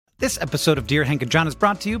This episode of Dear Hank and John is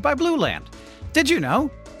brought to you by Blue Land. Did you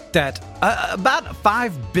know that about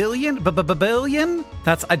 5 billion,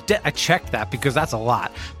 I checked that because that's a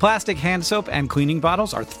lot, plastic hand soap and cleaning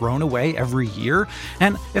bottles are thrown away every year?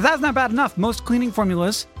 And if that's not bad enough, most cleaning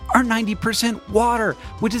formulas are 90% water,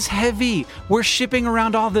 which is heavy. We're shipping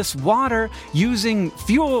around all this water using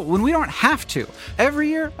fuel when we don't have to. Every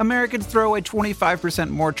year, Americans throw away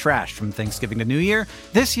 25% more trash from Thanksgiving to New Year.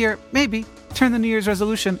 This year, maybe turn the New Year's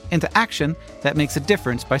resolution into action that makes a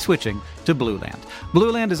difference by switching to Blue Land.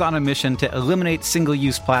 Blue Land is on a mission to eliminate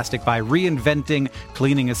single-use plastic by reinventing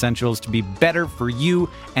cleaning essentials to be better for you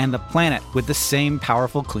and the planet with the same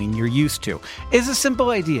powerful clean you're used to. It's a simple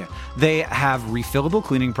idea. They have refillable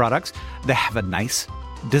cleaning products. They have a nice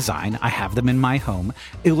design. I have them in my home.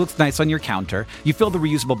 It looks nice on your counter. You fill the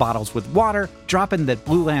reusable bottles with water, drop in the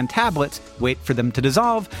Blue Land tablets, wait for them to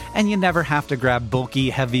dissolve, and you never have to grab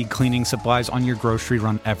bulky, heavy cleaning supplies on your grocery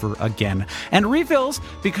run ever again. And refills,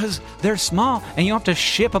 because they're small and you don't have to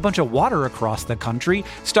ship a bunch of water across the country,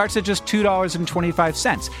 starts at just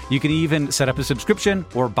 $2.25. You can even set up a subscription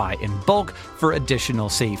or buy in bulk for additional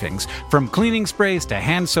savings. From cleaning sprays to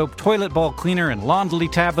hand soap, toilet bowl cleaner, and laundry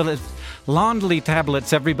tablets,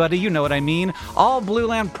 everybody, you know what I mean. All Blue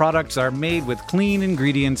Land products are made with clean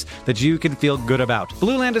ingredients that you can feel good about.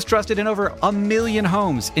 Blue Land is trusted in over 1 million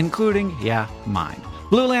homes, including, mine.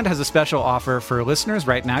 Blue Land has a special offer for listeners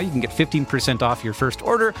right now. You can get 15% off your first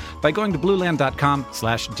order by going to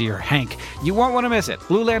blueland.com/dearhank. You won't want to miss it.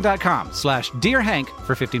 blueland.com/dearhank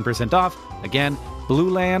for 15% off. Again,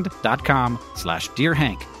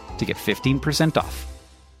 blueland.com/dearhank to get 15% off.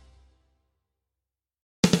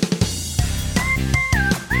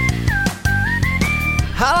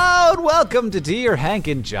 Hello and welcome to Dear Hank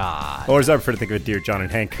and John. Or as I prefer to think of it, Dear John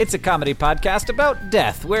and Hank. It's a comedy podcast about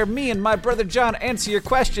death, where me and my brother John answer your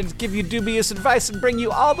questions, give you dubious advice, and bring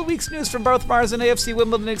you all the week's news from both Mars and AFC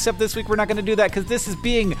Wimbledon, except this week we're not going to do that because this is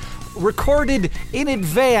being recorded in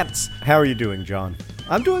advance. How are you doing, John?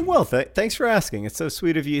 I'm doing well. Thanks for asking. It's so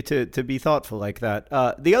sweet of you to be thoughtful like that.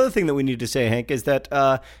 The other thing that we need to say, Hank, is that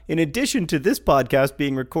in addition to this podcast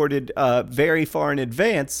being recorded very far in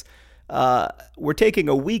advance, we're taking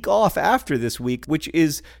a week off after this week, which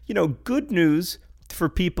is, good news for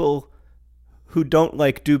people who don't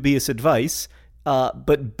like dubious advice,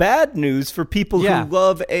 but bad news for people who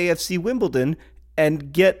love AFC Wimbledon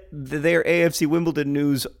and get their AFC Wimbledon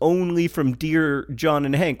news only from Dear John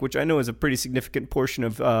and Hank, which I know is a pretty significant portion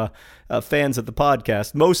of fans of the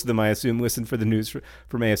podcast. Most of them, I assume, listen for the news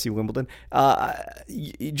from AFC Wimbledon.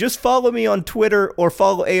 Just follow me on Twitter or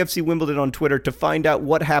follow AFC Wimbledon on Twitter to find out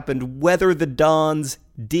what happened, whether the Dons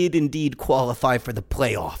did indeed qualify for the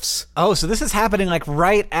playoffs. Oh, so this is happening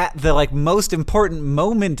right at the most important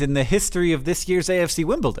moment in the history of this year's AFC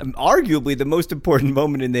Wimbledon. Arguably the most important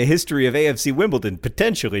moment in the history of AFC Wimbledon,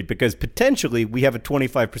 potentially, because potentially we have a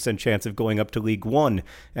 25% chance of going up to League One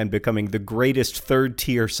and becoming the greatest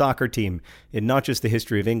third-tier soccer team in not just the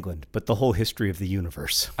history of England, but the whole history of the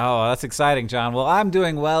universe. Oh, that's exciting, John. Well, I'm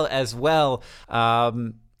doing well as well.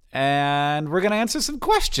 And we're going to answer some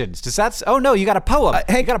questions. Oh, no, you got a poem.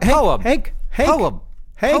 Hank, you got a poem. Hank. Poem.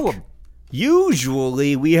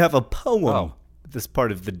 Usually we have a poem this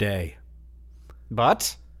part of the day.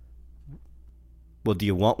 But? Well, do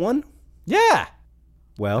you want one? Yeah.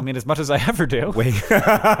 Well, I mean, as much as I ever do. Wait.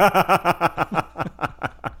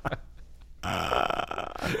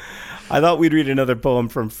 I thought we'd read another poem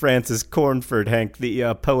from Francis Cornford, Hank,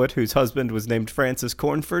 the poet whose husband was named Francis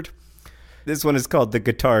Cornford. This one is called The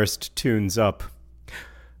Guitarist Tunes Up.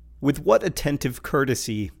 With what attentive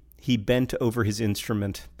courtesy he bent over his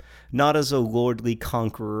instrument, not as a lordly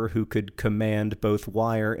conqueror who could command both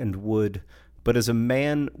wire and wood, but as a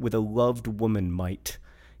man with a loved woman might,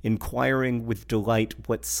 inquiring with delight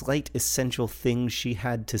what slight essential things she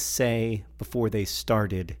had to say before they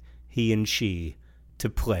started, he and she, to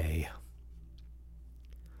play.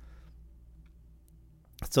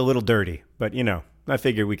 It's a little dirty, but I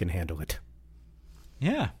figure we can handle it.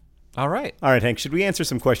 Yeah. All right. All right, Hank, should we answer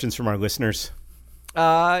some questions from our listeners?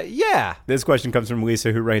 Yeah. This question comes from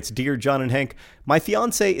Lisa, who writes, Dear John and Hank, my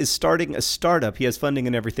fiance is starting a startup. He has funding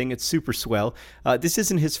and everything. It's super swell. This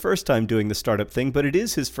isn't his first time doing the startup thing, but it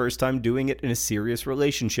is his first time doing it in a serious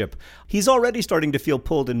relationship. He's already starting to feel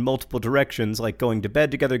pulled in multiple directions, like going to bed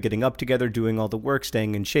together, getting up together, doing all the work,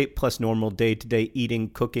 staying in shape, plus normal day-to-day eating,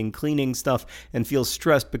 cooking, cleaning stuff, and feels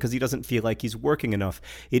stressed because he doesn't feel like he's working enough.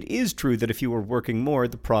 It is true that if he were working more,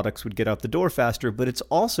 the products would get out the door faster, but it's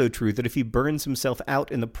also true that if he burns himself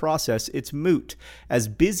out in the process, it's moot. As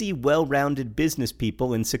busy, well-rounded business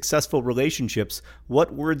people in successful relationships,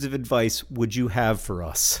 what words of advice would you have for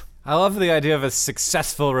us? I love the idea of a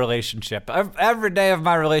successful relationship. Every day of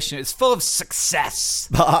my relationship is full of success.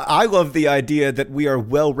 I love the idea that we are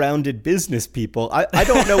well-rounded business people. I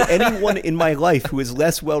don't know anyone in my life who is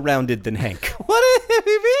less well-rounded than Hank. What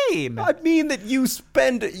do you mean? I mean that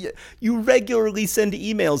you regularly send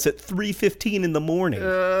emails at 3:15 in the morning.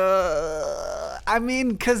 I mean,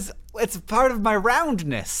 because it's part of my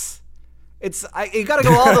roundness. You got to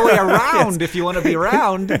go all the way around if you want to be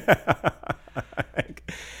round.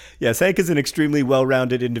 Yes, Hank is an extremely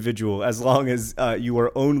well-rounded individual as long as you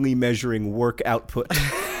are only measuring work output.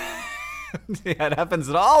 Yeah, it happens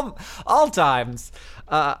at all times.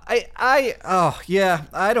 I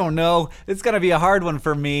don't know. It's gonna be a hard one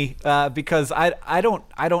for me because I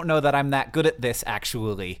don't know that I'm that good at this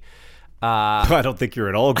actually. I don't think you're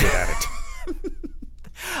at all good at it.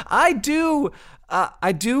 I do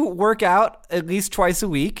work out at least twice a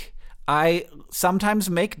week. I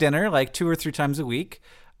sometimes make dinner like 2 or 3 times a week.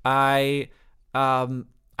 I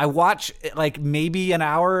watch like maybe an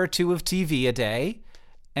hour or 2 of TV a day,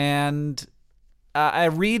 and I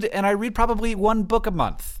read probably 1 book a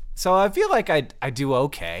month. So I feel like I do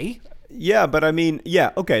okay. Yeah, but I mean,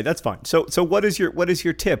 yeah, okay, that's fine. So what is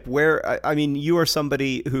your tip? Where I mean, you are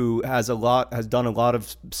somebody who has done a lot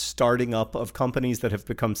of starting up of companies that have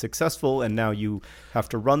become successful, and now you have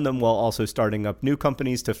to run them while also starting up new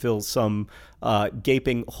companies to fill some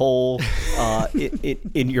gaping hole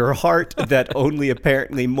in your heart that only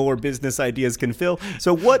apparently more business ideas can fill.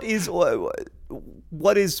 So what is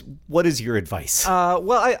your advice?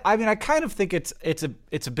 Well, I mean, I kind of think it's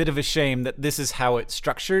a bit of a shame that this is how it's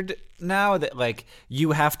structured now, that like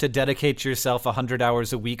you have to dedicate yourself 100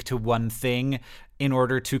 hours a week to one thing in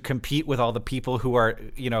order to compete with all the people who are,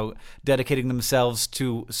 dedicating themselves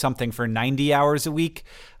to something for 90 hours a week,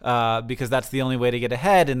 because that's the only way to get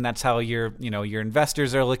ahead, and that's how your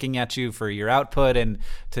investors are looking at you for your output and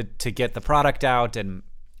to get the product out. And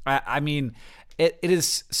I mean, it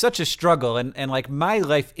is such a struggle, and like my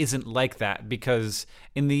life isn't like that, because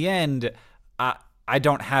in the end, I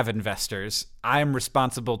don't have investors. I am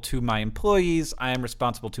responsible to my employees, I am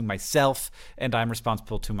responsible to myself, and I'm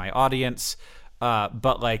responsible to my audience.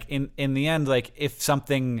 But like in the end, like if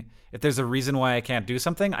there's a reason why I can't do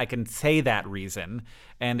something, I can say that reason,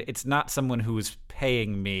 and it's not someone who is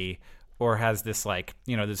paying me or has this like,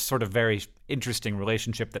 this sort of very interesting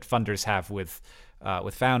relationship that funders have with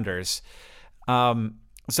founders.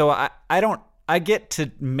 So I get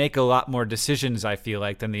to make a lot more decisions, I feel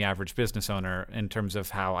like, than the average business owner in terms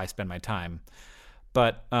of how I spend my time.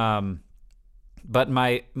 But my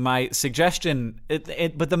suggestion,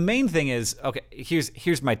 but the main thing is, okay,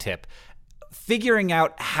 here's my tip. Figuring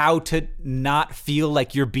out how to not feel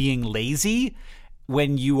like you're being lazy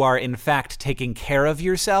when you are in fact taking care of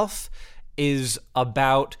yourself is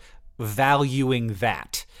about valuing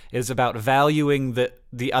that. Is about valuing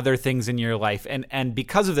the other things in your life. And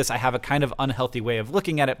because of this, I have a kind of unhealthy way of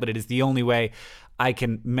looking at it, but it is the only way I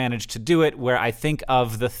can manage to do it, where I think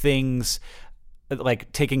of the things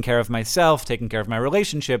like taking care of myself, taking care of my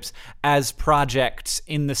relationships as projects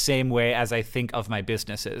in the same way as I think of my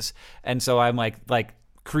businesses. And so I'm like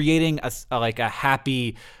creating a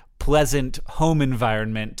happy, pleasant home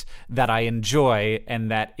environment that I enjoy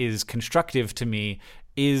and that is constructive to me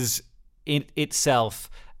is in itself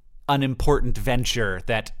an important venture,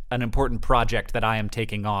 an important project that I am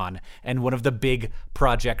taking on, and one of the big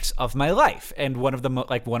projects of my life, and one of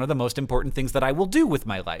the most important things that I will do with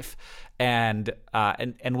my life, and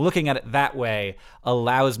looking at it that way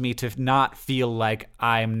allows me to not feel like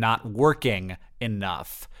I'm not working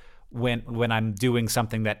enough when I'm doing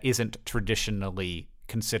something that isn't traditionally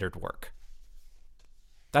considered work.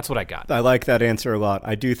 That's what I got. I like that answer a lot.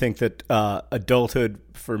 I do think that adulthood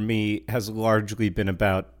for me has largely been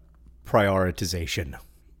about prioritization,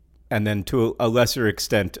 and then to a lesser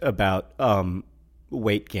extent about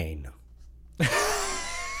weight gain.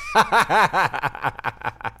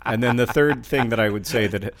 And then the third thing that I would say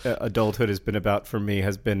that adulthood has been about for me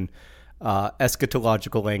has been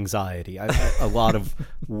eschatological anxiety. A lot of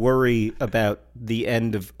worry about the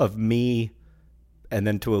end of me, and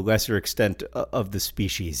then to a lesser extent of the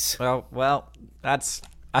species. Well, that's...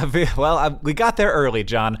 we got there early,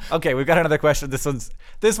 John. Okay, we've got another question. This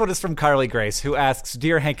one is from Carly Grace, who asks,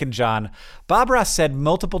 Dear Hank and John, Bob Ross said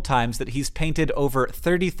multiple times that he's painted over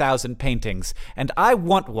 30,000 paintings, and I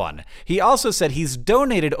want one. He also said he's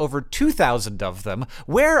donated over 2,000 of them.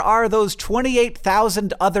 Where are those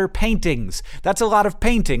 28,000 other paintings? That's a lot of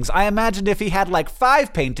paintings. I imagined if he had like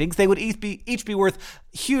 5 paintings, they would each be worth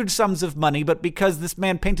huge sums of money, but because this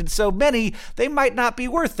man painted so many, they might not be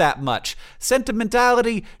worth that much.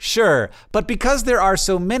 Sentimentality, sure, but because there are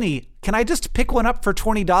so many, can I just pick one up for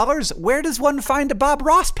 $20? Where does one find a Bob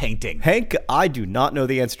Ross painting? Hank, I do not know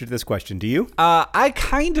the answer to this question. Do you? I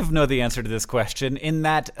kind of know the answer to this question in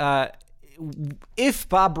that if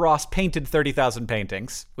Bob Ross painted 30,000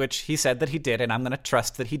 paintings, which he said that he did, and I'm going to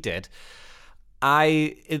trust that he did,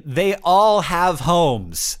 they all have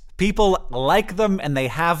homes. People like them, and they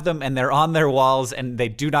have them, and they're on their walls, and they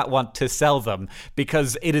do not want to sell them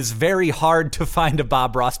because it is very hard to find a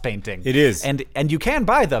Bob Ross painting. It is. And you can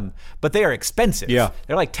buy them, but they are expensive. Yeah.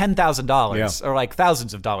 They're like $10,000 or like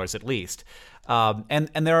thousands of dollars at least. And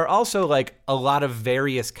there are also like a lot of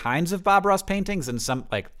various kinds of Bob Ross paintings, and some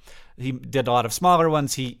like he did a lot of smaller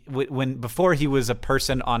ones. Before he was a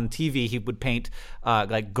person on TV, he would paint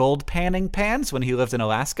like gold panning pans when he lived in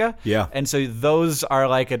Alaska. Yeah, and so those are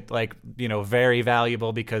very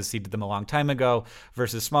valuable because he did them a long time ago.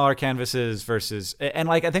 Versus smaller canvases, and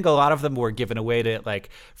like I think a lot of them were given away to like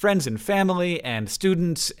friends and family and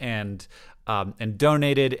students and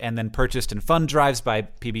donated and then purchased in fund drives by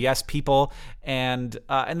PBS people, and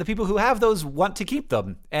the people who have those want to keep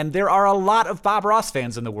them. And there are a lot of Bob Ross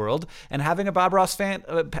fans in the world, and having a Bob Ross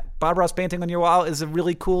painting on your wall is a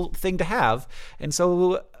really cool thing to have. And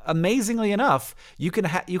so, amazingly enough, you can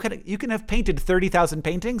have painted 30,000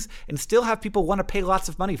 paintings and still have people want to pay lots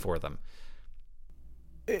of money for them.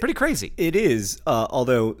 Pretty crazy. It is,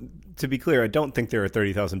 although, to be clear, I don't think there are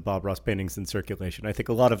 30,000 Bob Ross paintings in circulation. I think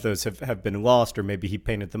a lot of those have been lost, or maybe he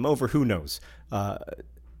painted them over. Who knows?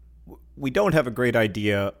 We don't have a great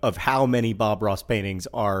idea of how many Bob Ross paintings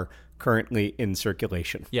are currently in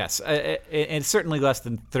circulation. Yes, it's certainly less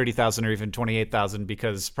than 30,000 or even 28,000,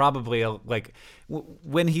 because probably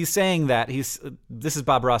when he's saying that, this is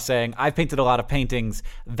Bob Ross saying, I've painted a lot of paintings.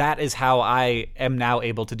 That is how I am now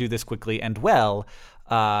able to do this quickly and well.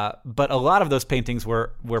 But a lot of those paintings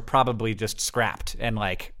were probably just scrapped and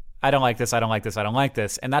like, I don't like this, I don't like this, I don't like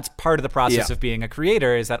this. And that's part of the process of being a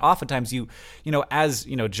creator, is that oftentimes as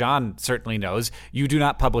John certainly knows, you do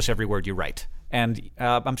not publish every word you write. And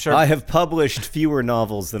I'm sure I have published fewer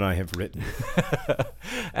novels than I have written.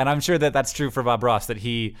 And I'm sure that that's true for Bob Ross, that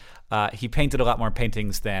he painted a lot more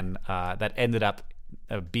paintings than that ended up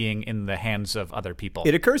being in the hands of other people.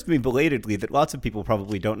 It occurs to me belatedly that lots of people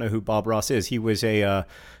probably don't know who Bob Ross is. He was a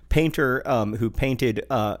painter who painted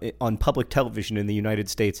on public television in the United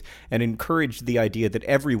States and encouraged the idea that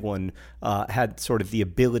everyone had sort of the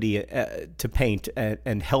ability to paint,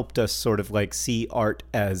 and helped us sort of like see art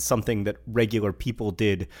as something that regular people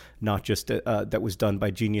did, not just that was done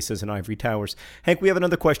by geniuses in ivory towers. Hank, we have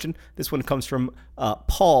another question. This one comes from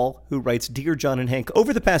Paul, who writes, Dear John and Hank,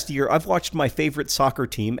 over the past year, I've watched my favorite soccer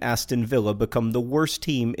team, Aston Villa, become the worst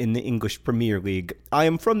team in the English Premier League. I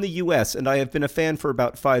am from the US, and I have been a fan for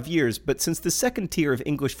about 5 years, but since the second tier of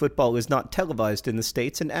English football is not televised in the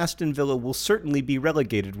States, and Aston Villa will certainly be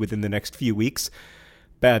relegated within the next few weeks,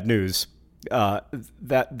 bad news.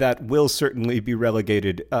 That will certainly be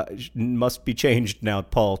relegated. Must be changed now,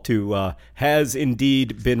 Paul, to has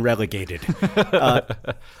indeed been relegated.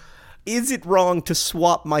 Is it wrong to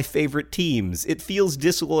swap my favorite teams? It feels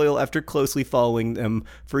disloyal after closely following them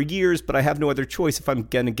for years, but I have no other choice if I'm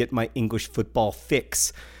going to get my English football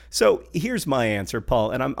fix. So here's my answer, Paul,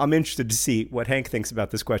 and I'm interested to see what Hank thinks about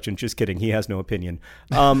this question. Just kidding. He has no opinion.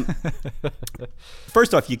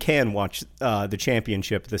 First off, you can watch the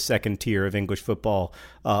championship, the second tier of English football,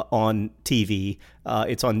 on TV.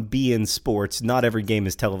 It's on beIN Sports. Not every game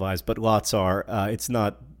is televised, but lots are. It's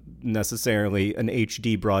not necessarily an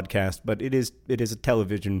HD broadcast, but it is a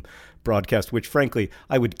television broadcast, which frankly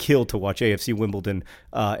I would kill to watch AFC Wimbledon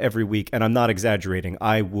every week, and I'm not exaggerating.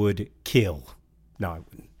 I would kill. No, I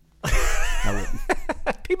wouldn't. I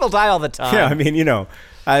wouldn't. People die all the time. Yeah, I mean,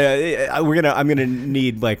 I'm gonna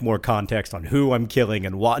need like more context on who I'm killing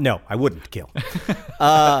and what. No, I wouldn't kill.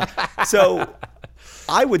 So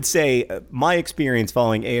I would say my experience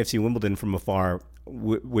following AFC Wimbledon from afar,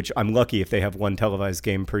 which I'm lucky if they have one televised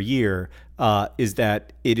game per year, is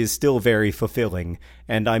that it is still very fulfilling,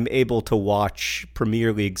 and I'm able to watch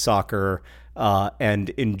Premier League soccer and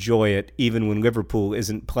enjoy it even when Liverpool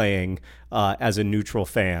isn't playing as a neutral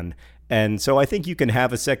fan. And so I think you can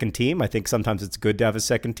have a second team. I think sometimes it's good to have a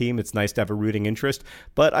second team. It's nice to have a rooting interest.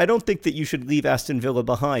 But I don't think that you should leave Aston Villa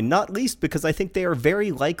behind, not least because I think they are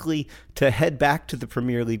very likely to head back to the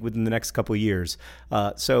Premier League within the next couple of years.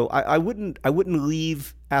 So I wouldn't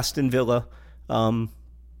leave Aston Villa.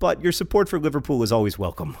 But your support for Liverpool is always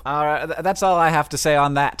welcome. All right, that's all I have to say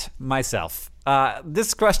on that myself.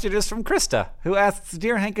 This question is from Krista, who asks,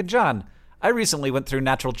 Dear Hank and John, I recently went through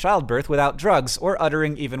natural childbirth without drugs or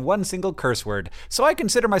uttering even one single curse word, so I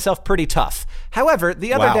consider myself pretty tough. However,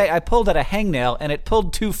 the other day I pulled at a hangnail and it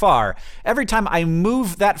pulled too far. Every time I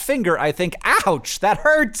move that finger, I think, ouch, that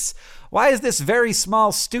hurts. Why is this very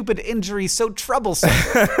small, stupid injury so troublesome?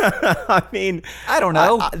 I mean, I don't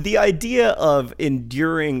know. The idea of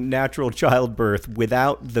enduring natural childbirth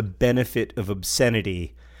without the benefit of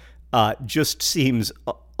obscenity just seems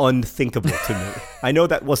unthinkable to me. I know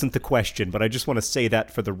that wasn't the question, but I just want to say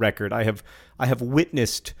that for the record. I have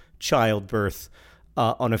witnessed childbirth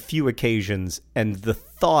on a few occasions, and the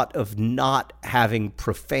thought of not having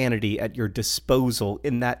profanity at your disposal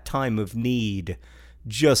in that time of need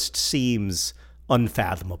just seems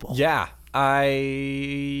unfathomable. Yeah,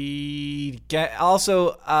 I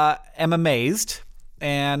also am amazed.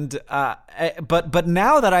 And but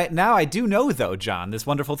now I do know, though, John, this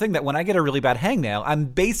wonderful thing that when I get a really bad hangnail, I'm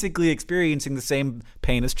basically experiencing the same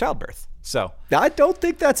pain as childbirth. So I don't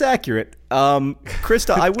think that's accurate.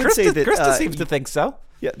 Krista, I would say that Krista seems to think so.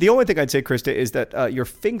 Yeah, the only thing I'd say, Krista, is that your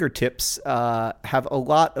fingertips have a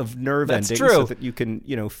lot of nerve endings so that you can,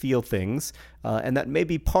 feel things. And that may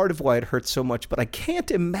be part of why it hurts so much. But I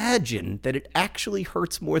can't imagine that it actually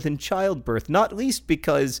hurts more than childbirth, not least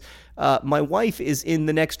because my wife is in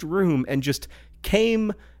the next room and just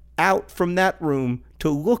came out from that room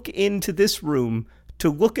to look into this room to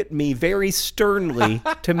look at me very sternly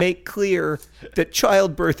to make clear that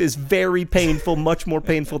childbirth is very painful, much more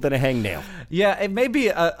painful than a hangnail. Yeah, it may be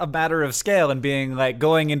a matter of scale and being like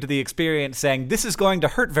going into the experience saying this is going to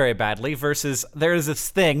hurt very badly versus there is this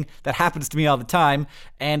thing that happens to me all the time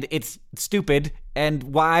and it's stupid and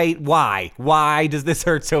why does this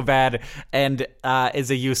hurt so bad and is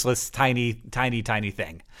a useless tiny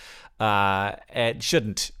thing. It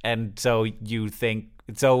shouldn't. And so you think,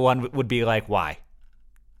 so one would be like, why?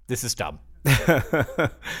 This is dumb. All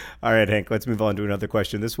right, Hank, let's move on to another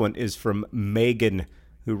question. This one is from Megan,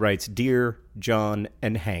 who writes, Dear John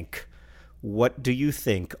and Hank, what do you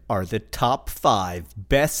think are the top 5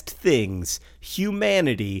 best things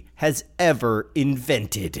humanity has ever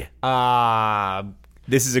invented?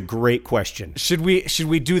 This is a great question. Should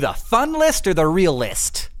we do the fun list or the real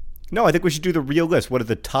list? No, I think we should do the real list. What are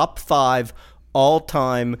the top 5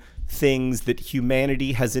 all-time things that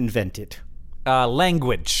humanity has invented?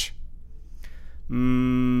 Language. That's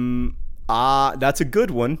a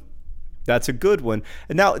good one. That's a good one.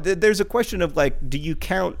 And now there's a question of do you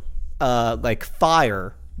count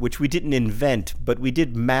fire, which we didn't invent, but we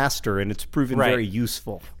did master, and it's proven very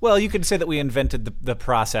useful. Well, you could say that we invented the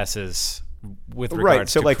processes with Right.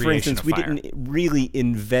 regards So, to for instance, we fire. didn't really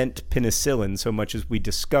invent penicillin so much as we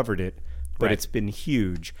discovered it, but it's been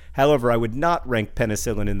huge. However, I would not rank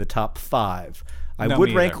penicillin in the top 5. I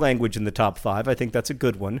would rank language in the top 5. I think that's a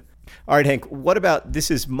good one. All right, Hank, what about,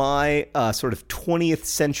 this is my sort of 20th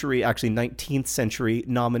century, actually 19th century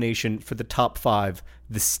nomination for the top 5,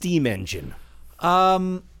 the steam engine.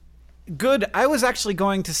 Good. I was actually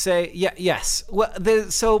going to say, yes. Well,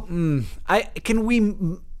 can we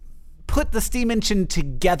put the steam engine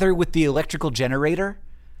together with the electrical generator?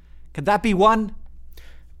 Could that be one?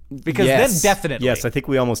 Because then definitely. Yes, I think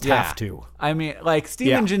we almost have to. I mean,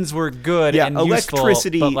 steam engines were good and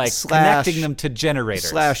electricity useful, but connecting them to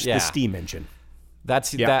generators. / the steam engine.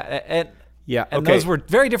 That's that. And okay. those were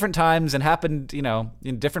very different times and happened,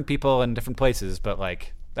 in different people and different places. But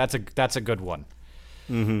that's a good one.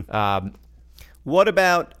 Mm-hmm. What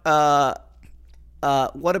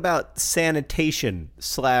about sanitation /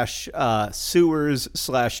 sewers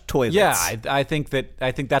 / toilets? Yeah, I think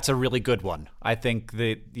that's a really good one. I think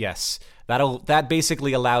that yes, that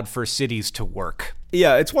basically allowed for cities to work.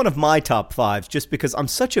 Yeah, it's one of my top 5s just because I'm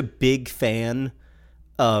such a big fan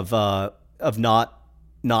of not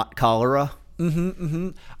cholera.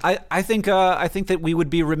 I think that we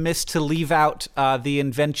would be remiss to leave out the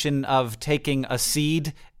invention of taking a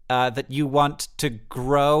seed that you want to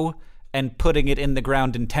grow and putting it in the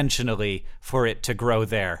ground intentionally for it to grow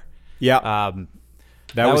there. Yeah,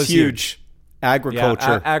 that was huge.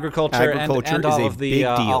 Agriculture, yeah, agriculture, and all is a big deal.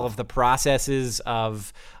 All of the processes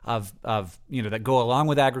of that go along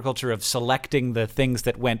with agriculture, of selecting the things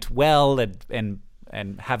that went well and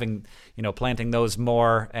having planting those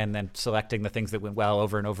more, and then selecting the things that went well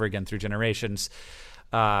over and over again through generations,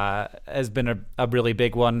 has been a really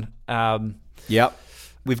big one. Yep.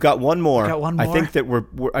 We've got one more. I think that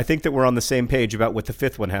we're on the same page about what the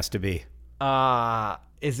 5th one has to be.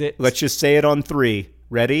 Is it? Let's just say it on 3.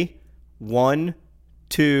 Ready? 1,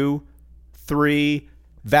 2, 3.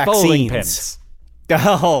 Vaccines. Bowling pins.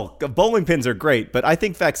 Oh, bowling pins are great, but I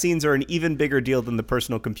think vaccines are an even bigger deal than the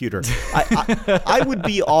personal computer. I would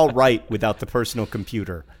be all right without the personal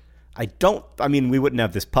computer. I mean, we wouldn't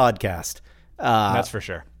have this podcast. That's for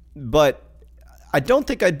sure. But I don't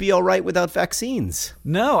think I'd be all right without vaccines.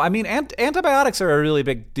 No, I mean, antibiotics are a really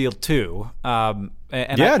big deal, too. I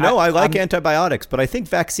like antibiotics, but I think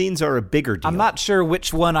vaccines are a bigger deal. I'm not sure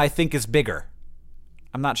which one I think is bigger.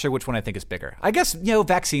 I guess,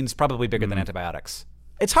 vaccines probably bigger than antibiotics.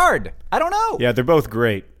 It's hard. I don't know. Yeah, they're both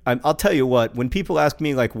great. I'll tell you what, when people ask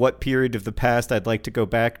me like what period of the past I'd like to go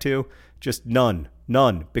back to, just none.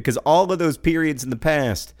 Because all of those periods in the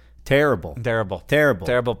past, terrible.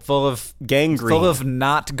 Full of gangrene. Full of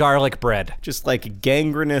not garlic bread. Just like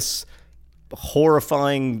gangrenous,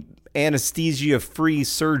 horrifying, anesthesia-free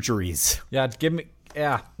surgeries. Yeah, give me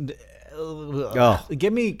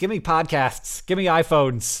podcasts. Give me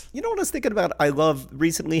iPhones. You know what I was thinking about? I love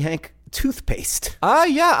recently, Hank? Toothpaste.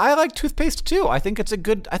 Yeah, I like toothpaste too. I think it's a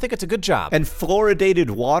good job. And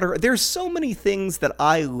fluoridated water. There's so many things that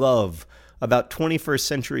I love about 21st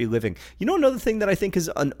century living. You know another thing that I think is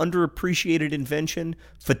an underappreciated invention?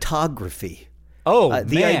 Photography.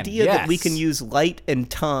 The idea that we can use light and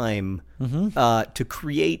time to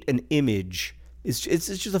create an image it's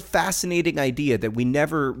just a fascinating idea that we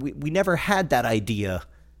never had that idea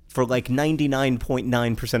for like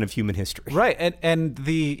 99.9% of human history. Right. And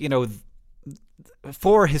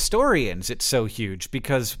for historians, it's so huge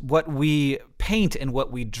because what we paint and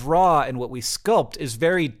what we draw and what we sculpt is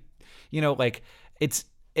very, it's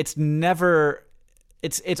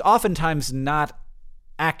oftentimes not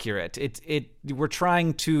accurate. We're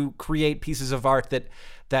trying to create pieces of art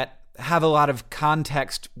that have a lot of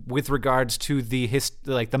context with regards to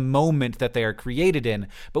the moment that they are created in,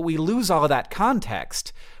 but we lose all of that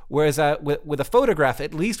context. Whereas with a photograph,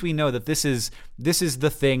 at least we know that this is the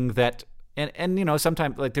thing that. And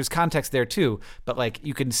sometimes there's context there too, but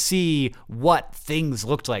you can see what things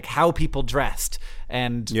looked like, how people dressed,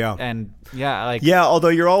 although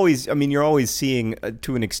you're always seeing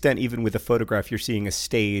to an extent, even with a photograph, you're seeing a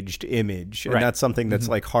staged image, and that's something that's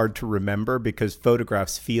hard to remember because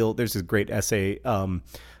photographs feel. There's a great essay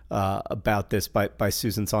about this by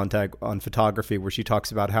Susan Sontag on photography, where she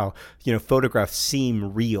talks about how photographs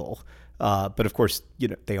seem real. But of course,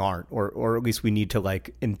 they aren't, or at least we need to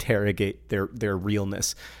interrogate their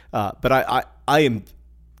realness. But I am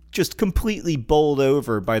just completely bowled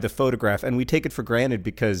over by the photograph, and we take it for granted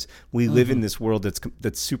because we live in this world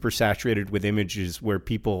that's super saturated with images, where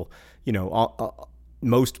people,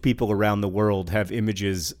 most people around the world have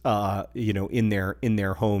images, in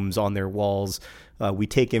their homes, on their walls. We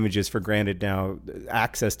take images for granted now,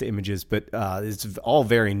 access to images, but it's all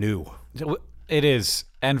very new. It is,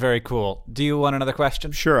 and very cool. Do you want another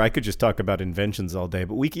question? Sure, I could just talk about inventions all day,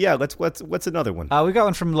 but what's another one? We got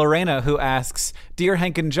one from Lorena, who asks, "Dear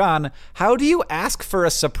Hank and John, how do you ask for a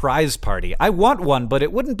surprise party? I want one, but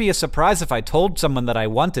it wouldn't be a surprise if I told someone that I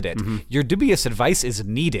wanted it. Your dubious advice is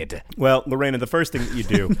needed." Well, Lorena, the first thing that you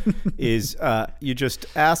do is you just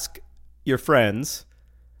ask your friends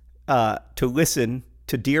to listen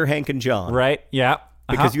to Dear Hank and John. Right, yeah.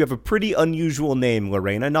 Because you have a pretty unusual name,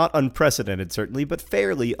 Lorena. Not unprecedented, certainly, but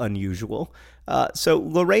fairly unusual. So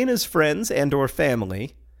Lorena's friends and or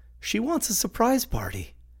family, she wants a surprise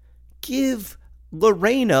party. Give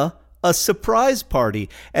Lorena a surprise party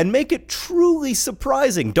and make it truly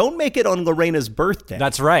surprising. Don't make it on Lorena's birthday.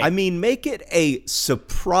 That's right. I mean, make it a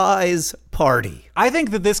surprise party. I think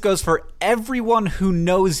that this goes for everyone who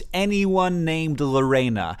knows anyone named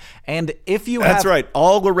Lorena. And if you That's right.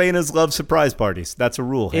 All Lorenas love surprise parties. That's a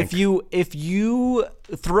rule, Hank. If you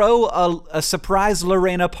throw a surprise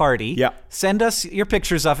Lorena party, send us your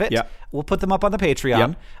pictures of it. We'll put them up on the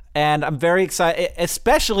Patreon. And I'm very excited,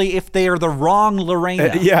 especially if they are the wrong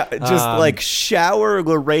Lorena. Just shower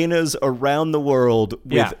Lorenas around the world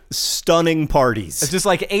with stunning parties. It's just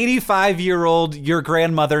 85-year-old your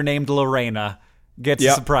grandmother named Lorena gets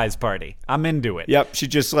a surprise party. I'm into it. Yep, she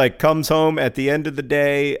just comes home at the end of the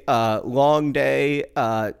day, long day,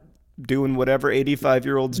 doing whatever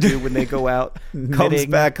 85-year-olds do when they go out. Comes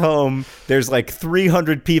back home, there's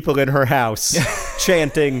 300 people in her house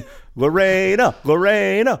chanting, "Lorena,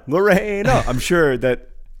 Lorena, Lorena." I'm sure that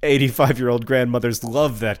 85-year-old grandmothers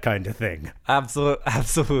love that kind of thing.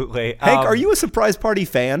 Absolutely. Hank, are you a surprise party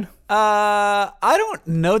fan? I don't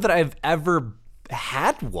know that I've ever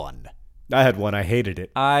had one. I had one. I hated it.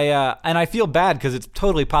 And I feel bad because it's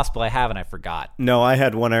totally possible I have and I forgot. No, I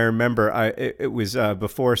had one. I remember. It was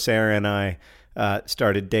before Sarah and I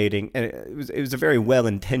started dating, and it was a very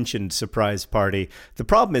well-intentioned surprise party. The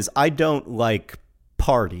problem is I don't like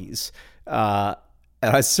parties, and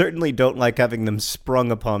I certainly don't like having them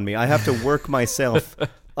sprung upon me. I have to work myself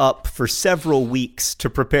up for several weeks to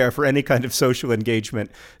prepare for any kind of social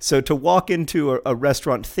engagement. So to walk into a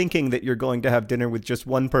restaurant thinking that you're going to have dinner with just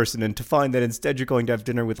one person and to find that instead you're going to have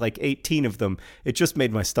dinner with like 18 of them, it just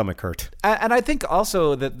made my stomach hurt. And I think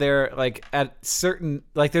also that they're like at certain,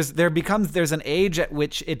 like there's an age at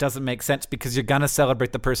which it doesn't make sense because you're going to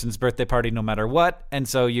celebrate the person's birthday party no matter what. And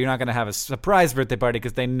so you're not going to have a surprise birthday party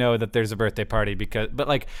because they know that there's a birthday party but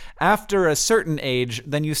like after a certain age,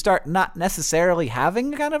 then you start not necessarily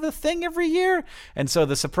having kind of a thing every year. And so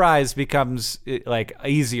the surprise becomes like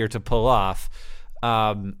easier to pull off.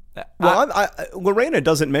 Lorena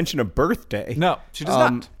doesn't mention a birthday. No, she does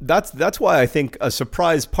not. That's why I think a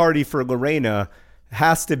surprise party for Lorena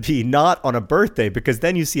has to be not on a birthday, because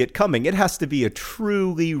then you see it coming. It has to be a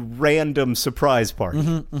truly random surprise party.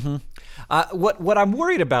 Mm-hmm, mm-hmm. What I'm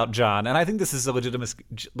worried about, John, and I think this is a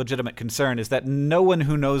legitimate concern, is that no one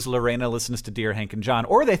who knows Lorena listens to Dear Hank and John,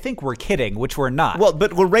 or they think we're kidding, which we're not. Well,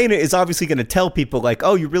 but Lorena is obviously going to tell people like,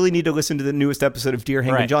 oh, you really need to listen to the newest episode of Dear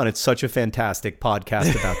Hank and John. It's such a fantastic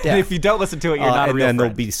podcast about death. If you don't listen to it, you're not a real friend. And then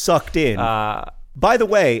they'll be sucked in. By the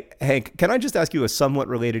way, Hank, can I just ask you a somewhat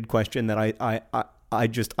related question that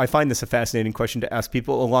I find this a fascinating question to ask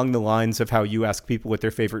people along the lines of how you ask people what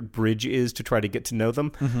their favorite bridge is to try to get to know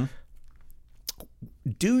them. Mm-hmm.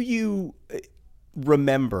 Do you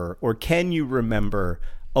remember, or can you remember,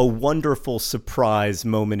 a wonderful surprise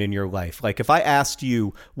moment in your life? Like if I asked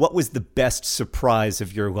you what was the best surprise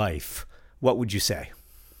of your life, what would you say?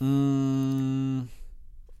 You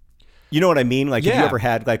know what I mean? Like, have you ever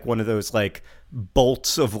had like one of those like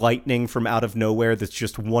bolts of lightning from out of nowhere that's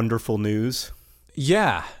just wonderful news?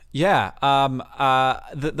 Yeah.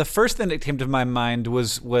 The first thing that came to my mind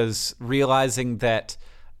was realizing that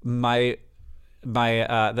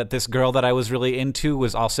that this girl that I was really into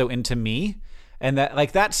was also into me, and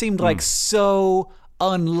that seemed like so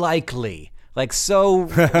unlikely, like so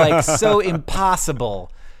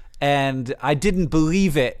impossible, and I didn't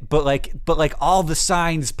believe it, but all the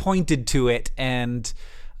signs pointed to it, and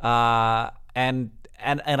I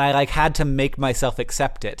like had to make myself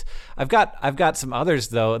accept it. I've got some others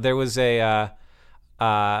though. There was a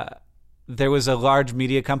large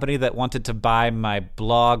media company that wanted to buy my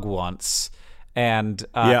blog once. And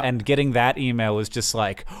getting that email was just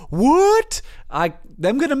like, what? I'm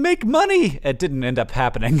going to make money. It didn't end up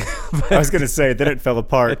happening. I was going to say, then it fell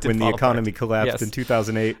apart when the economy collapsed in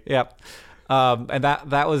 2008. Yep. And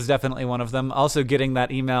that was definitely one of them. Also getting that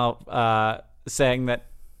email saying that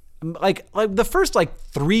like the first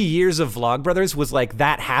 3 years of Vlogbrothers was like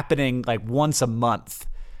that happening like once a month.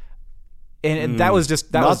 And that was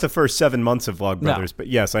just not the first 7 months of Vlogbrothers, but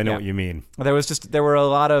yes, I know what you mean. There were a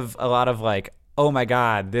lot of like, oh my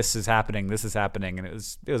God, this is happening, and it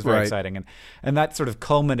was very exciting, and that sort of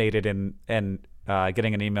culminated in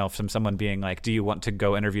getting an email from someone being like, do you want to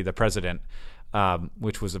go interview the president?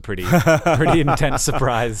 Which was a pretty intense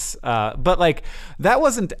surprise. But like that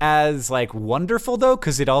wasn't as like wonderful though,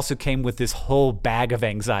 because it also came with this whole bag of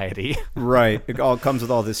anxiety. Right. It all comes with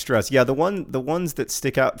all this stress. Yeah. The ones that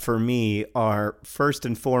stick out for me are first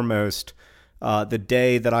and foremost, the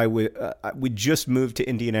day that we just moved to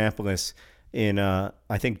Indianapolis in,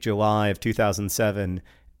 I think July of 2007.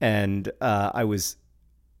 And, I was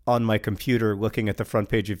on my computer looking at the front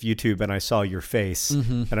page of YouTube, and I saw your face,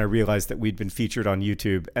 and I realized that we'd been featured on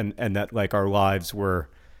YouTube, and that like our lives were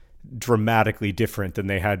dramatically different than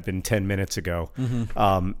they had been 10 minutes ago.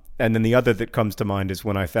 And then the other that comes to mind is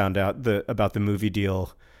when I found out about the movie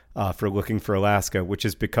deal for Looking for Alaska, which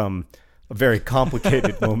has become a very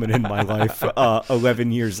complicated moment in my life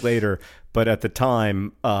 11 years later. But at the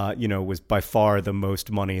time, was by far the most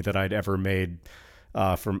money that I'd ever made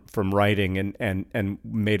from writing, and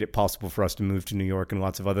made it possible for us to move to New York and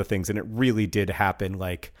lots of other things. And it really did happen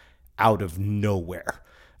like out of nowhere.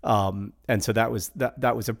 And so that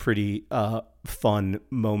was a pretty fun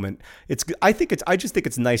moment. I just think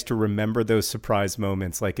it's nice to remember those surprise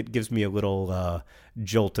moments. Like it gives me a little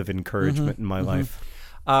jolt of encouragement in my life.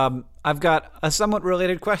 I've got a somewhat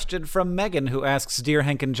related question from Megan, who asks, Dear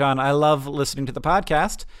Hank and John, I love listening to the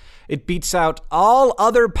podcast. It beats out all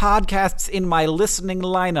other podcasts in my listening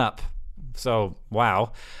lineup. So,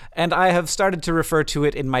 wow. And I have started to refer to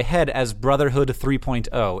it in my head as Brotherhood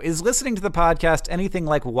 3.0. Is listening to the podcast anything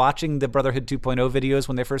like watching the Brotherhood 2.0 videos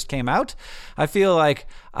when they first came out? I feel like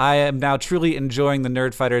I am now truly enjoying the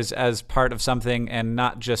Nerdfighters as part of something and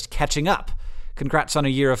not just catching up. Congrats on a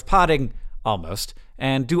year of podding, almost.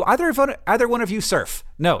 And do either one of you surf?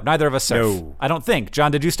 No, neither of us surf. No. I don't think.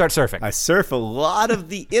 John, did you start surfing? I surf a lot of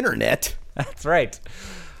the internet. That's right.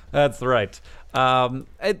 It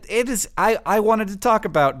is. I wanted to talk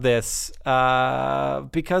about this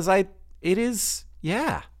because it is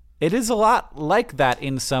it is a lot like that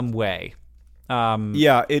in some way.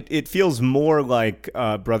 Yeah, it feels more like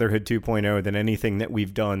Brotherhood 2.0 than anything that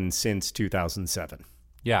we've done since 2007.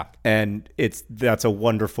 Yeah. And that's a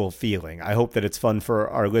wonderful feeling. I hope that it's fun for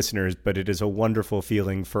our listeners, but it is a wonderful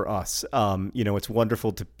feeling for us. It's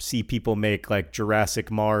wonderful to see people make like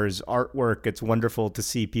Jurassic Mars artwork. It's wonderful to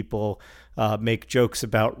see people make jokes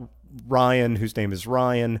about Ryan, whose name is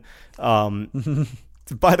Ryan.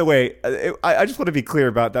 By the way, I just want to be clear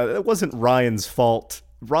about that. It wasn't Ryan's fault.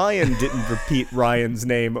 Ryan didn't repeat Ryan's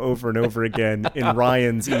name over and over again in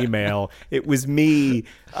Ryan's email. It was me.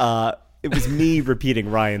 It was me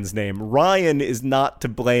repeating Ryan's name. Ryan is not to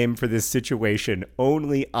blame for this situation.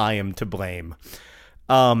 Only I am to blame.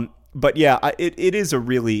 But yeah,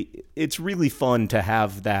 it's really fun to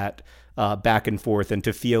have that back and forth and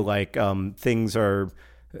to feel like things are,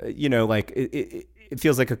 it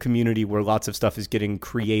feels like a community where lots of stuff is getting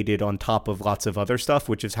created on top of lots of other stuff,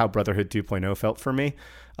 which is how Brotherhood 2.0 felt for me.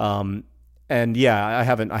 And yeah, I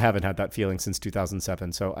haven't had that feeling since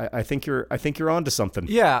 2007. So I think you're onto something.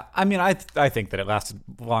 Yeah, I mean, I think that it lasted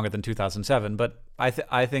longer than 2007, but I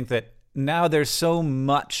think that now there's so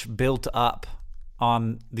much built up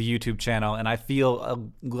on the YouTube channel, and I feel a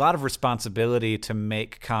lot of responsibility to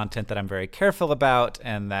make content that I'm very careful about,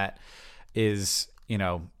 and that is,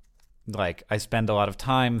 like I spend a lot of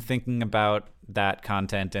time thinking about that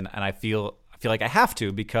content, and I feel like I have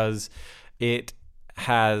to, because it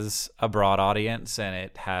has a broad audience and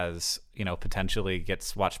it has, potentially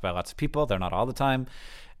gets watched by lots of people. They're not all the time.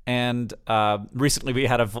 And recently we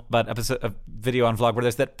had a video on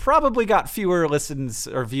Vlogbrothers that probably got fewer listens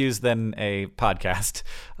or views than a podcast.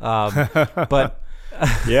 But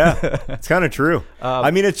yeah, it's kind of true.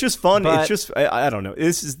 I mean, it's just fun. It's just, I don't know.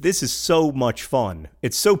 This is so much fun.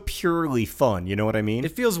 It's so purely fun. You know what I mean?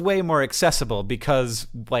 It feels way more accessible because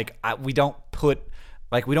we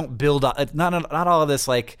don't build up, not all of this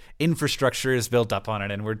like infrastructure is built up on it,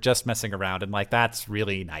 and we're just messing around, and that's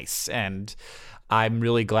really nice. And I'm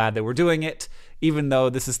really glad that we're doing it, even though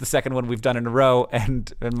this is the second one we've done in a row,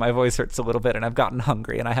 and my voice hurts a little bit, and I've gotten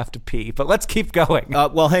hungry, and I have to pee. But let's keep going.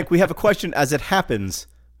 Well, Hank, we have a question, as it happens,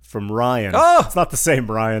 from Ryan. Oh! It's not the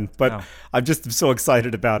same Ryan, but no. I'm just so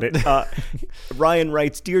excited about it. Ryan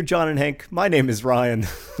writes, "Dear John and Hank, my name is Ryan."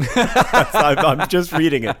 I'm just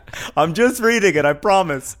reading it. I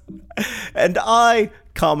promise. "And I,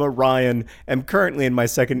 Ryan, am currently in my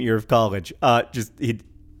second year of college."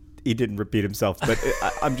 He didn't repeat himself, but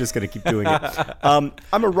I'm just going to keep doing it. "I'm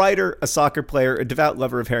a writer, a soccer player, a devout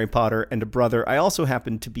lover of Harry Potter, and a brother. I also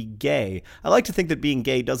happen to be gay. I like to think that being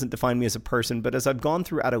gay doesn't define me as a person, but as I've gone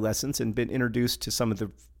through adolescence and been introduced to some of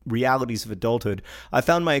the realities of adulthood, I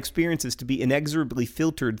found my experiences to be inexorably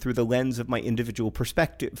filtered through the lens of my individual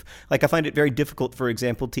perspective. Like, I find it very difficult, for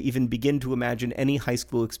example, to even begin to imagine any high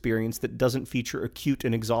school experience that doesn't feature acute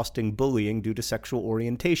and exhausting bullying due to sexual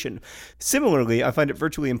orientation. Similarly, I find it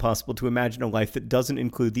virtually impossible to imagine a life that doesn't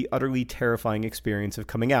include the utterly terrifying experience of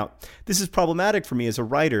coming out. This is problematic for me as a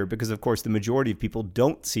writer because, of course, the majority of people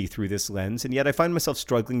don't see through this lens, and yet I find myself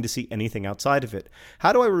struggling to see anything outside of it.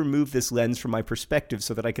 How do I remove this lens from my perspective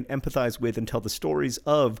so that I can empathize with and tell the stories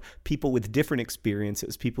of people with different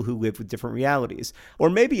experiences, people who live with different realities? Or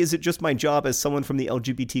maybe is it just my job as someone from the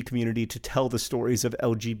LGBT community to tell the stories of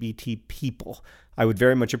LGBT people? I would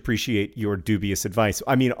very much appreciate your dubious advice."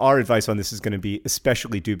 I mean, our advice on this is going to be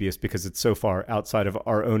especially dubious because it's so far outside of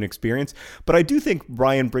our own experience. But I do think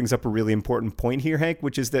Ryan brings up a really important point here, Hank,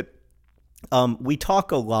 which is that we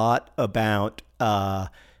talk a lot about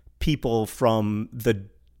people from the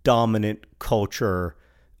dominant culture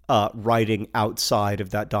writing outside of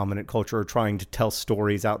that dominant culture or trying to tell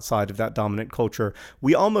stories outside of that dominant culture.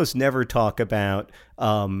 We almost never talk about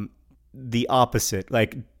the opposite.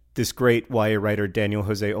 Like, this great YA writer, Daniel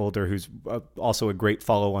Jose Older, who's also a great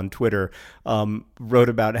follow on Twitter, wrote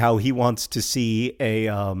about how he wants to see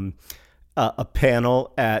a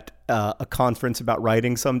panel at a conference about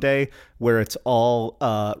writing someday where it's all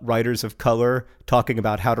writers of color talking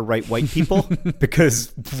about how to write white people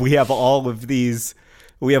because we have all of these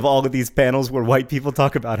panels where white people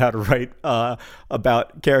talk about how to write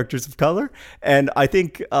about characters of color. And I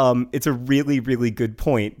think it's a really, really good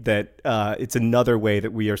point that it's another way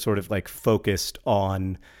that we are sort of like focused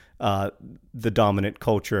on the dominant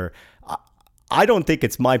culture. I don't think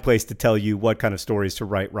it's my place to tell you what kind of stories to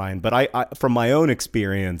write, Ryan, but I from my own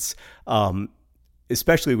experience,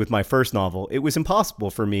 especially with my first novel, it was impossible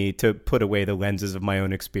for me to put away the lenses of my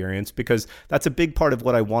own experience, because that's a big part of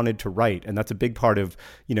what I wanted to write. And that's a big part of,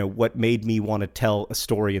 what made me want to tell a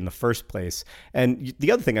story in the first place. And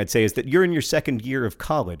the other thing I'd say is that you're in your second year of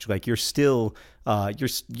college. Like, you're still,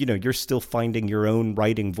 you're still finding your own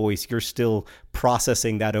writing voice. You're still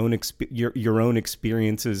processing that your own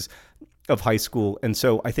experiences of high school. And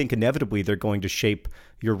so I think inevitably they're going to shape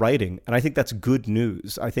your writing. And I think that's good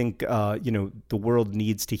news. I think, the world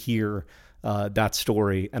needs to hear that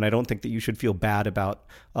story. And I don't think that you should feel bad about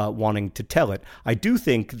wanting to tell it. I do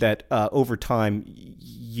think that over time,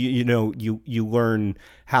 you learn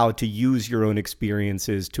how to use your own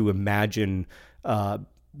experiences to imagine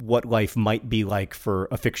what life might be like for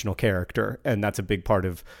a fictional character. And that's a big part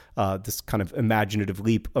of this kind of imaginative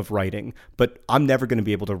leap of writing. But I'm never going to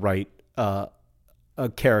be able to write a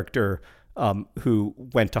character who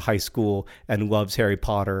went to high school and loves Harry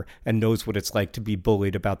Potter and knows what it's like to be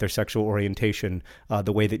bullied about their sexual orientation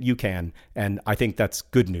the way that you can. And I think that's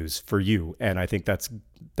good news for you. And I think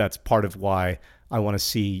that's part of why I want to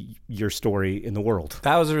see your story in the world.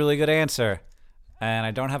 That was a really good answer. And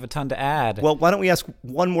I don't have a ton to add. Well, why don't we ask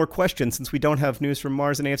one more question, since we don't have news from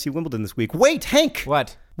Mars and AFC Wimbledon this week? Wait, Hank!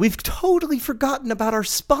 What? We've totally forgotten about our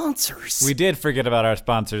sponsors. We did forget about our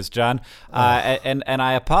sponsors, John. And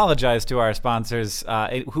I apologize to our sponsors.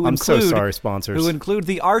 I'm so sorry, sponsors. Who include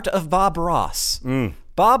the art of Bob Ross.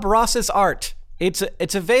 Bob Ross's art.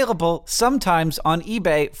 It's available sometimes on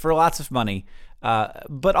eBay for lots of money.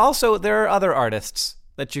 But also there are other artists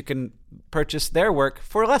that you can purchase their work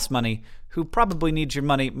for less money, who probably need your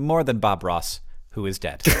money more than Bob Ross, who is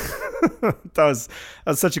dead. that was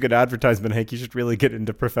such a good advertisement, Hank. You should really get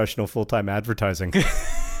into professional full-time advertising. Yeah,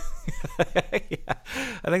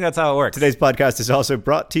 I think that's how it works. Today's podcast is also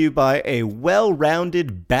brought to you by a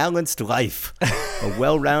well-rounded, balanced life. A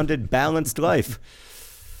well-rounded, balanced life.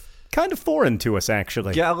 Kind of foreign to us,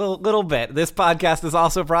 actually. Yeah, a little bit. This podcast is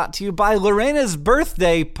also brought to you by Lorena's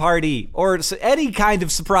birthday party, or any kind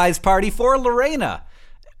of surprise party for Lorena.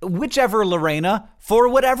 Whichever Lorena, for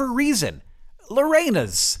whatever reason.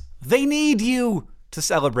 Lorena's. They need you to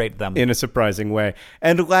celebrate them. In a surprising way.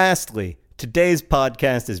 And lastly, today's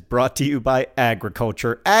podcast is brought to you by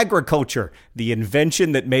agriculture. Agriculture, the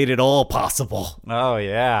invention that made it all possible. Oh,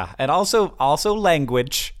 yeah. And also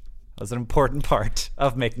language was an important part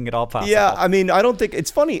of making it all possible. Yeah, I mean, I don't think... It's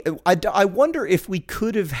funny. I wonder if we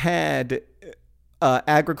could have had...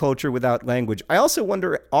 agriculture without language. I also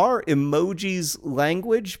wonder, are emojis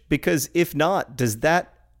language? Because if not, does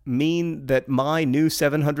that mean that my new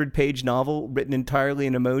 700-page novel written entirely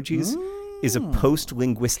in emojis is a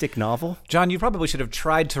post-linguistic novel? John, you probably should have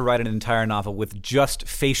tried to write an entire novel with just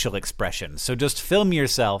facial expressions. So just film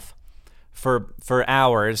yourself for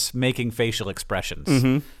hours making facial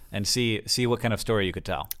expressions and see what kind of story you could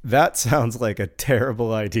tell. That sounds like a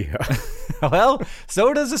terrible idea. Well,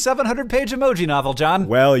 so does a 700-page emoji novel, John.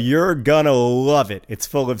 Well, you're gonna love it. It's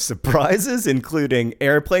full of surprises, including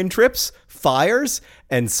airplane trips, fires,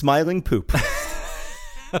 and smiling poop.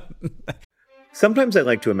 Sometimes I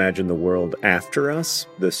like to imagine the world after us,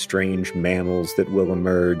 the strange mammals that will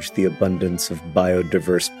emerge, the abundance of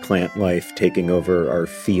biodiverse plant life taking over our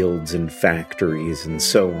fields and factories, and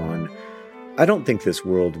so on. I don't think this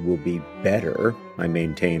world will be better. I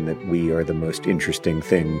maintain that we are the most interesting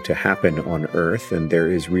thing to happen on Earth, and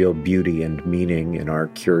there is real beauty and meaning in our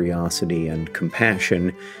curiosity and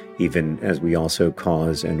compassion, even as we also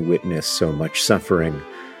cause and witness so much suffering.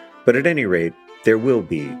 But at any rate, there will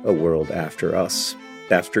be a world after us,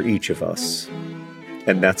 after each of us.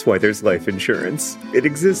 And that's why there's life insurance. It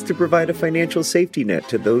exists to provide a financial safety net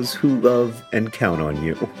to those who love and count on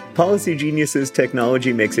you. Policy Genius's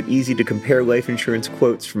technology makes it easy to compare life insurance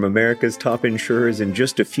quotes from America's top insurers in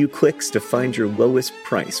just a few clicks to find your lowest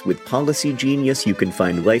price. With Policy Genius, you can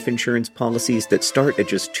find life insurance policies that start at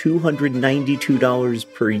just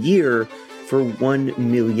 $292 per year for $1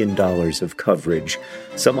 million of coverage.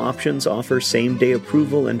 Some options offer same-day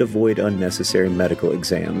approval and avoid unnecessary medical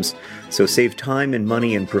exams. So save time and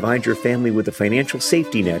money and provide your family with a financial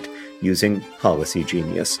safety net using Policy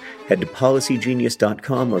Genius. Head to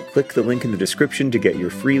policygenius.com or click the link in the description to get your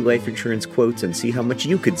free life insurance quotes and see how much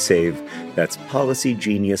you could save. That's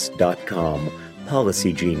policygenius.com.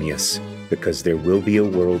 Policy Genius, because there will be a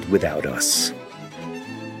world without us.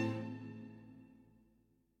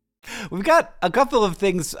 We've got a couple of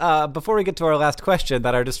things before we get to our last question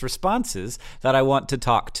that are just responses that I want to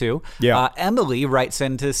talk to. Yeah. Emily writes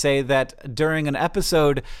in to say that during an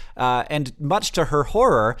episode, and much to her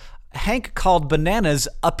horror, Hank called bananas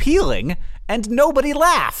appealing and nobody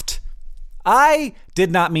laughed. I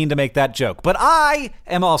did not mean to make that joke, but I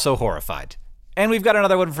am also horrified. And we've got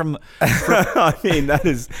another one from I mean, that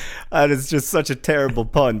is just such a terrible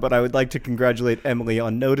pun, but I would like to congratulate Emily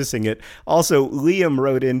on noticing it. Also, Liam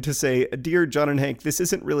wrote in to say, Dear John and Hank, this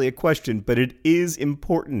isn't really a question, but it is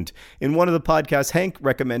important. In one of the podcasts, Hank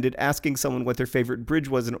recommended asking someone what their favorite bridge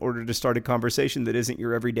was in order to start a conversation that isn't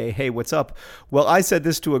your everyday, hey, what's up? Well, I said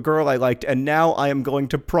this to a girl I liked, and now I am going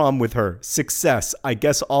to prom with her. Success. I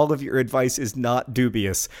guess all of your advice is not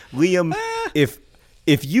dubious. Liam,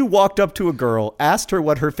 if you walked up to a girl, asked her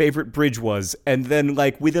what her favorite bridge was, and then,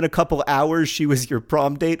 like, within a couple hours she was your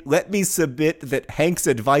prom date, let me submit that Hank's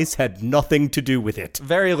advice had nothing to do with it.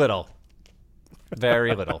 Very little.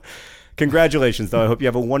 Very little. Congratulations, though. I hope you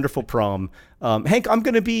have a wonderful prom. Hank, I'm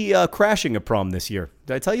going to be crashing a prom this year.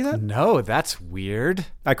 Did I tell you that? No, that's weird.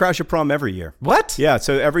 I crash a prom every year. What? Yeah,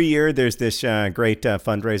 so every year there's this great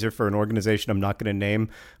fundraiser for an organization I'm not going to name,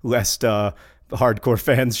 lest hardcore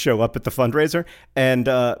fans show up at the fundraiser, and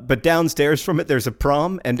but downstairs from it there's a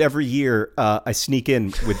prom, and every year I sneak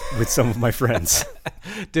in with some of my friends.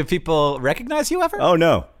 Do people recognize you ever? Oh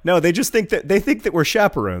no, they just think that we're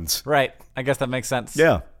chaperones. Right, I guess that makes sense.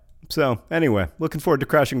 Yeah. So anyway, looking forward to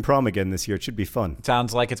crashing prom again this year. It should be fun.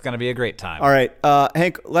 Sounds like it's going to be a great time. All right,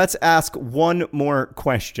 Hank, let's ask one more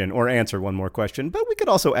question, or answer one more question, but we could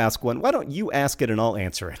also ask one. Why don't you ask it and I'll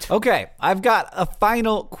answer it? Okay, I've got a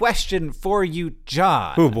final question for you,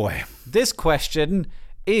 John. Oh boy. This question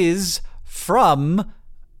is from...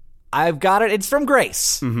 I've got it. It's from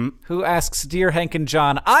Grace, who asks, Dear Hank and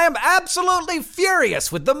John, I am absolutely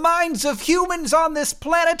furious with the minds of humans on this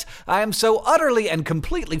planet. I am so utterly and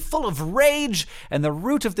completely full of rage, and the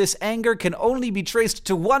root of this anger can only be traced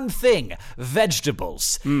to one thing,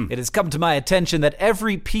 vegetables. It has come to my attention that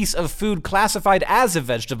every piece of food classified as a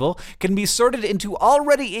vegetable can be sorted into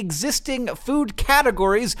already existing food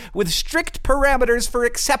categories with strict parameters for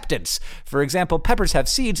acceptance. For example, peppers have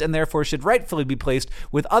seeds and therefore should rightfully be placed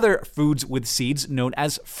with other foods with seeds known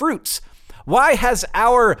as fruits. Why has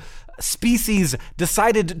our species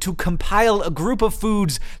decided to compile a group of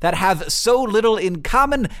foods that have so little in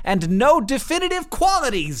common and no definitive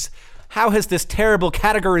qualities? How has this terrible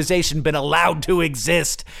categorization been allowed to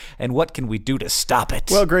exist? And what can we do to stop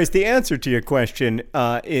it? Well, Grace, the answer to your question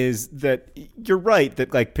is that you're right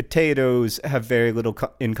that, like, potatoes have very little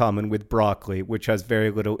in common with broccoli, which has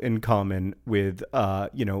very little in common with,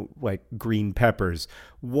 like green peppers.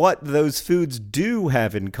 What those foods do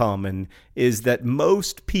have in common is that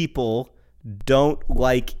most people don't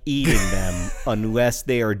like eating them unless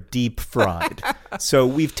they are deep fried. So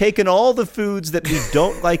we've taken all the foods that we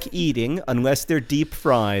don't like eating unless they're deep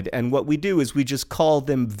fried, and what we do is we just call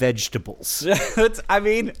them vegetables.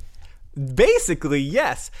 Basically,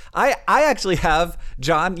 yes. I actually have,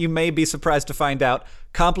 John, you may be surprised to find out,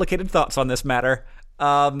 complicated thoughts on this matter.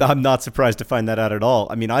 I'm not surprised to find that out at all.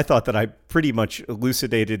 I mean, I thought that I pretty much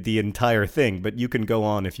elucidated the entire thing, but you can go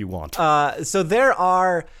on if you want. So there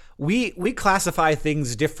are... We classify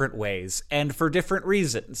things different ways and for different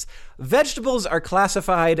reasons. Vegetables are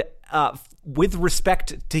classified with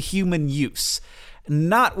respect to human use,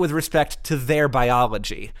 not with respect to their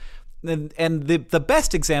biology. And the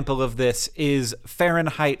best example of this is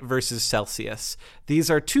Fahrenheit versus Celsius.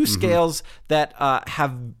 These are two scales that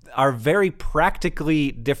are very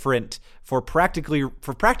practically different for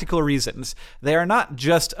practical reasons. They are not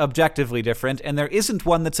just objectively different, and there isn't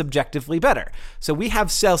one that's objectively better. So we have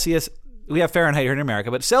Celsius. We have Fahrenheit here in America,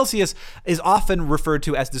 but Celsius is often referred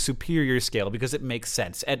to as the superior scale because it makes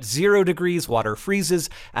sense. At 0 degrees, water freezes.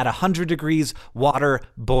 At 100 degrees, water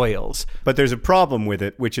boils. But there's a problem with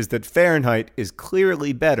it, which is that Fahrenheit is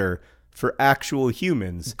clearly better for actual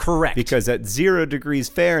humans. Correct. Because at 0 degrees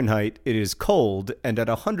Fahrenheit, it is cold, and at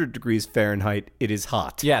 100 degrees Fahrenheit, it is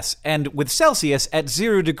hot. Yes, and with Celsius, at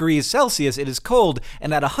 0 degrees Celsius, it is cold,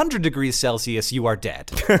 and at 100 degrees Celsius, you are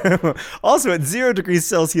dead. Also, at 0 degrees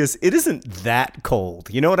Celsius, it isn't that cold.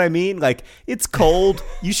 You know what I mean? Like, it's cold.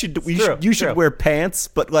 You should wear pants,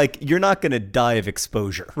 but, like, you're not going to die of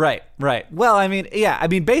exposure. Right. Well,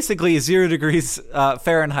 basically 0 degrees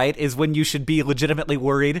Fahrenheit is when you should be legitimately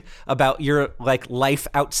worried about your life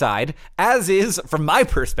outside, as is, from my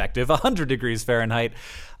perspective, 100 degrees Fahrenheit.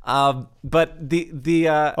 But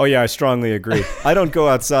oh yeah, I strongly agree. I don't go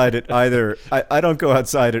outside at either. I don't go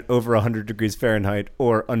outside at over 100 degrees Fahrenheit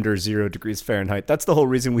or under 0 degrees Fahrenheit. That's the whole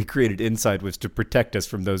reason we created Inside, was to protect us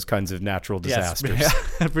from those kinds of natural disasters.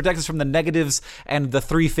 Yes. Protect us from the negatives and the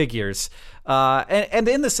three figures. And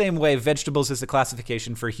in the same way, vegetables is a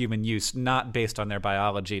classification for human use, not based on their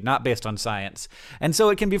biology, not based on science. And so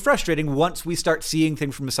it can be frustrating once we start seeing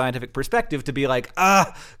things from a scientific perspective to be like,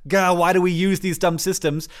 God, why do we use these dumb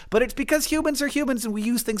systems? But it's because because humans are humans and we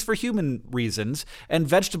use things for human reasons. And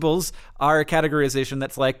vegetables are a categorization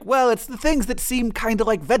that's like, well, it's the things that seem kind of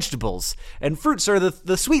like vegetables. And fruits are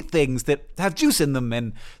the sweet things that have juice in them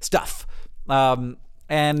and stuff.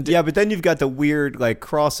 And yeah, but then you've got the weird like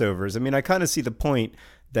crossovers. I mean, I kind of see the point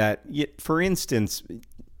that, for instance,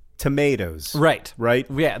 tomatoes. Right.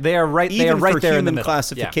 Yeah, they are right. Even they are right for there in the human middle.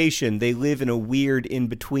 classification, they live in a weird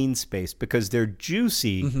in-between space because they're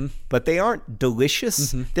juicy, but they aren't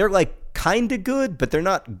delicious. They're like kind of good, but they're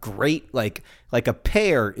not great. Like a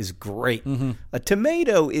pear is great. A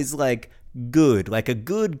tomato is like good. Like a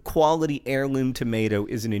good quality heirloom tomato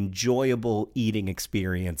is an enjoyable eating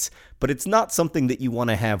experience, but it's not something that you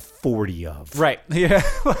want to have 40 of. Right. Yeah.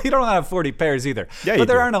 Well, you don't have 40 pears either. Yeah, but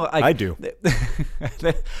there do. are no. Like, I do.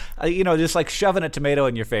 Just like shoving a tomato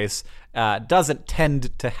in your face doesn't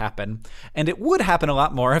tend to happen, and it would happen a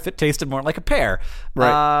lot more if it tasted more like a pear.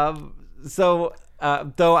 Right.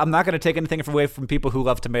 Though I'm not going to take anything away from people who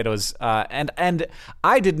love tomatoes, and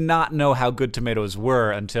I did not know how good tomatoes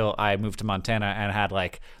were until I moved to Montana and had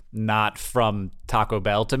like not from Taco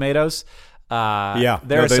Bell tomatoes.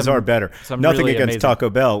 Those are better. Nothing really against amazing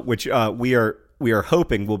Taco Bell, which we are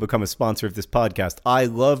hoping will become a sponsor of this podcast. I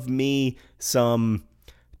love me some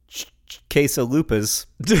quesalupas.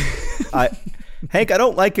 Hank, I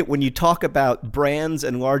don't like it when you talk about brands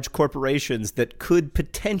and large corporations that could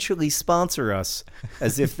potentially sponsor us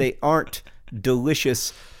as if they aren't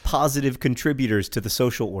delicious, positive contributors to the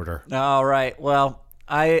social order. All right. Well,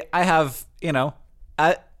 I have,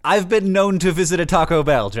 I've been known to visit a Taco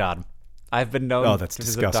Bell, John. I've been known that's to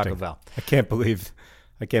visit disgusting. a Taco Bell. I can't believe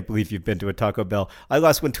you've been to a Taco Bell. I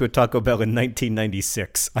last went to a Taco Bell in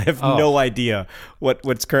 1996. I have no idea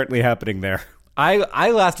what's currently happening there.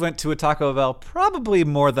 I last went to a Taco Bell probably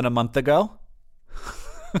more than a month ago.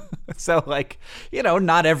 So,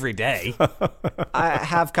 not every day. I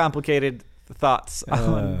have complicated thoughts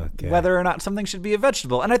on whether or not something should be a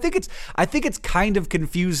vegetable. And I think it's kind of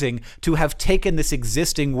confusing to have taken this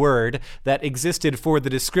existing word that existed for the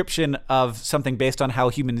description of something based on how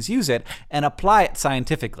humans use it and apply it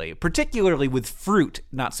scientifically, particularly with fruit,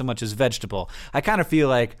 not so much as vegetable. I kind of feel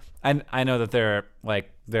like I know that there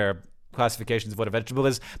are classifications of what a vegetable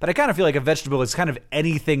is, but I kind of feel like a vegetable is kind of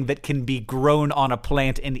anything that can be grown on a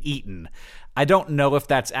plant and eaten. I don't know if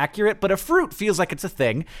that's accurate, but a fruit feels like it's a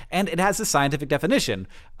thing, and it has a scientific definition.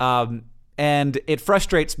 And it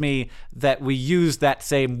frustrates me that we use that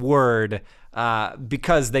same word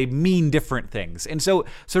because they mean different things. And so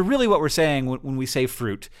really what we're saying when we say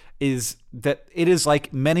fruit is that it is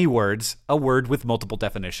like many words, a word with multiple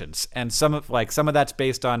definitions. And some of that's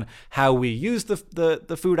based on how we use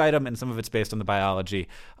the food item, and some of it's based on the biology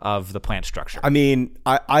of the plant structure. I mean,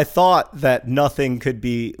 I thought that nothing could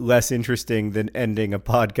be less interesting than ending a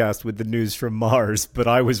podcast with the news from Mars, but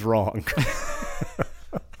I was wrong.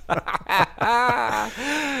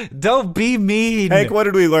 Don't be mean. Hank, what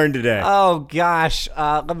did we learn today? Oh, gosh.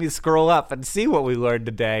 Let me scroll up and see what we learned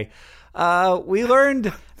today. We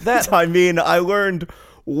learned that... I learned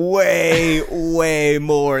way, way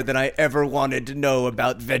more than I ever wanted to know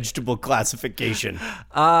about vegetable classification.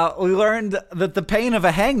 We learned that the pain of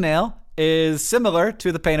a hangnail is similar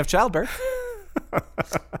to the pain of childbirth.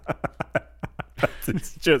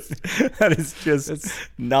 That is just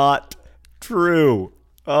not true.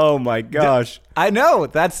 Oh my gosh. I know.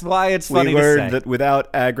 That's why it's funny to say. We learned that without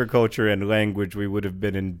agriculture and language, we would have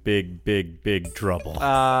been in big, big, big trouble.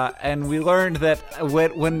 And we learned that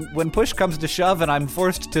when push comes to shove and I'm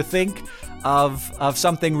forced to think of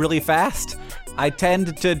something really fast, I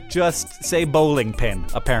tend to just say bowling pin,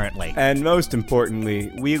 apparently. And most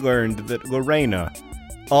importantly, we learned that Lorena,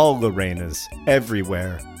 all Lorenas,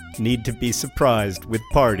 everywhere, need to be surprised with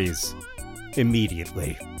parties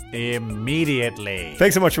immediately.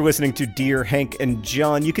 Thanks so much for listening to Dear Hank and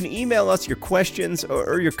John. You can email us your questions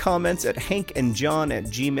or your comments at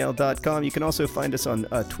hankandjohn@gmail.com. You can also find us on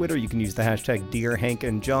Twitter. You can use the hashtag Dear Hank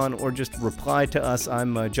and John, or just reply to us.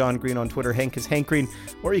 I'm John Green on Twitter. Hank is Hank Green.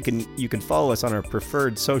 Or you can follow us on our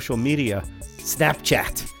preferred social media,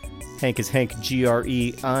 Snapchat. Hank is Hank,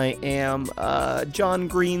 G-R-E. I am John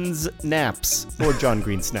Green's Naps, or John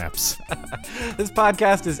Green Snaps. This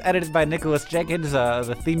podcast is edited by Nicholas Jenkins.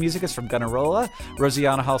 The theme music is from Gunnarolla.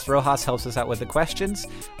 Rosiana Hals-Rojas helps us out with the questions.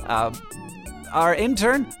 Our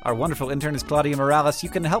wonderful intern is Claudia Morales. You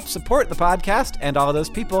can help support the podcast and all of those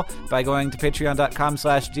people by going to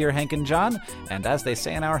patreon.com/DearHankandJohn. And as they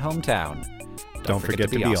say in our hometown, don't forget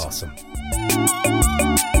to be awesome.